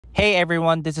Hey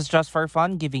everyone, this is Just for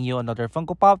Fun giving you another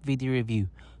Funko Pop video review.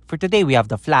 For today, we have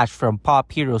the Flash from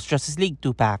Pop Heroes Justice League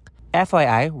 2-pack.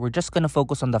 FYI, we're just gonna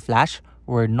focus on the Flash.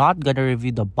 We're not gonna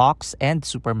review the box and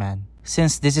Superman.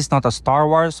 Since this is not a Star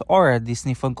Wars or a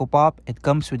Disney Funko Pop, it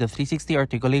comes with a 360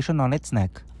 articulation on its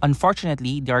neck.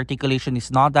 Unfortunately, the articulation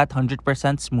is not that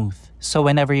 100% smooth. So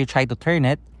whenever you try to turn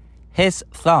it, his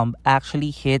thumb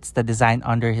actually hits the design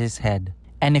under his head.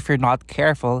 And if you're not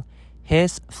careful,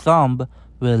 his thumb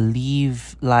will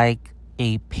leave like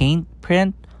a paint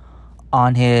print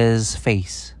on his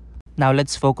face. Now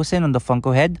let's focus in on the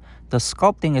Funko head. The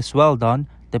sculpting is well done,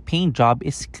 the paint job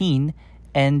is clean,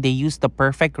 and they used the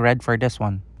perfect red for this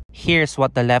one. Here's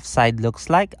what the left side looks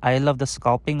like. I love the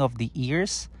sculpting of the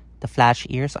ears, the Flash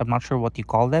ears, I'm not sure what you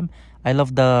call them. I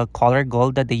love the color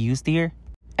gold that they used here.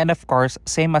 And of course,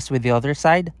 same as with the other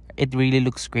side, it really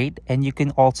looks great. And you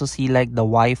can also see like the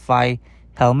Wi-Fi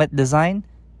helmet design.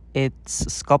 It's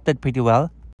sculpted pretty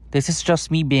well. This is just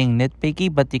me being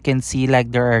nitpicky, but you can see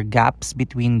like there are gaps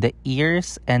between the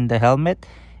ears and the helmet.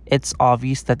 It's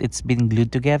obvious that it's been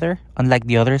glued together, unlike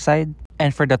the other side.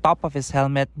 And for the top of his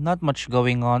helmet, not much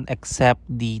going on except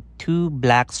the two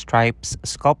black stripes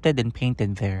sculpted and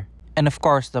painted there. And of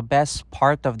course, the best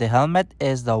part of the helmet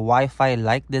is the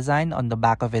Wi-Fi-like design on the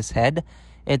back of his head.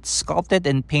 It's sculpted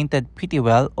and painted pretty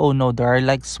well. Oh no, there are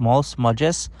like small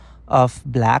smudges of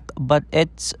black, but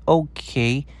it's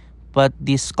okay. But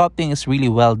the sculpting is really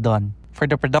well done. For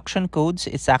the production codes,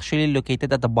 it's actually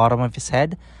located at the bottom of his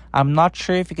head. I'm not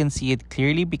sure if you can see it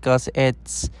clearly because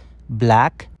it's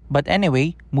black. But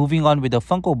anyway, moving on with the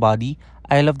Funko body,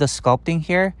 I love the sculpting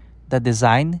here, the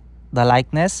design, the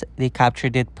likeness. They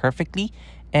captured it perfectly.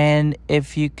 And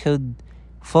if you could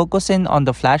focus in on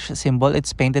the Flash symbol,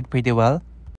 it's painted pretty well.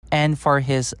 And for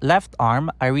his left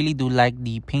arm, I really do like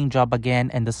the paint job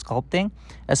again and the sculpting,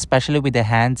 especially with the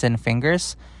hands and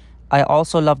fingers. I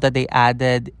also love that they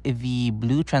added the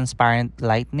blue transparent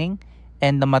lightning,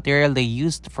 and the material they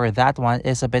used for that one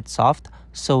is a bit soft,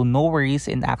 so no worries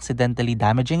in accidentally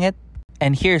damaging it.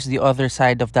 And here's the other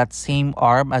side of that same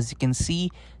arm. As you can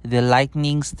see, the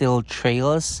lightning still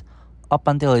trails up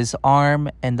until his arm,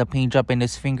 and the paint job in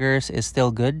his fingers is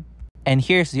still good. And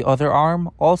here's the other arm,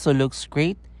 also looks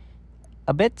great.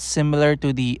 A bit similar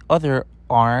to the other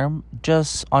arm,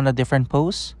 just on a different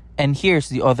pose. And here's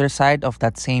the other side of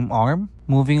that same arm.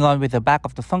 Moving on with the back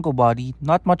of the Funko body,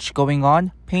 not much going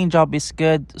on. Paint job is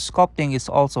good, sculpting is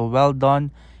also well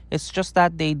done. It's just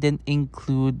that they didn't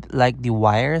include like the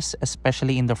wires,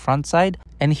 especially in the front side.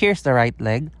 And here's the right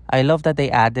leg. I love that they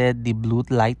added the blue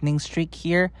lightning streak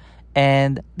here.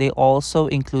 And they also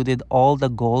included all the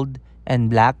gold and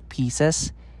black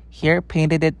pieces here,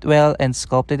 painted it well and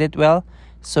sculpted it well.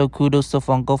 So kudos to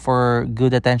Funko for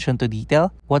good attention to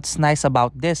detail. What's nice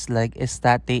about this leg is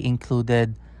that they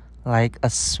included like a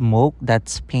smoke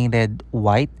that's painted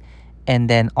white. And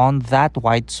then on that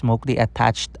white smoke, they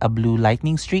attached a blue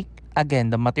lightning streak.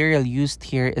 Again, the material used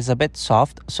here is a bit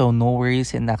soft, so no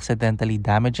worries in accidentally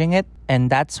damaging it. And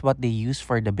that's what they use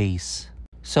for the base.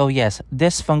 So yes,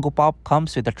 this Funko Pop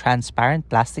comes with a transparent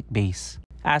plastic base.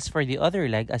 As for the other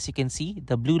leg, as you can see,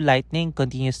 the blue lightning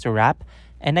continues to wrap.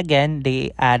 And again, they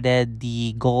added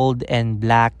the gold and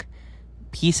black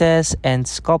pieces and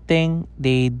sculpting.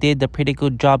 They did a pretty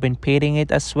good job in painting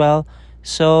it as well.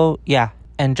 So yeah,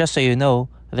 and just so you know,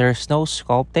 there's no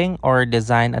sculpting or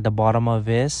design at the bottom of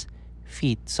his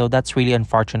feet. So that's really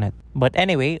unfortunate. But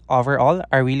anyway, overall,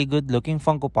 a really good looking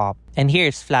Funko Pop. And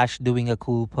here's Flash doing a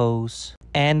cool pose.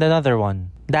 And another one.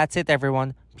 That's it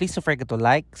everyone. Please don't forget to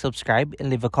like, subscribe, and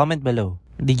leave a comment below.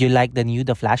 Did you like the new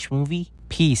The Flash movie?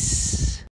 Peace.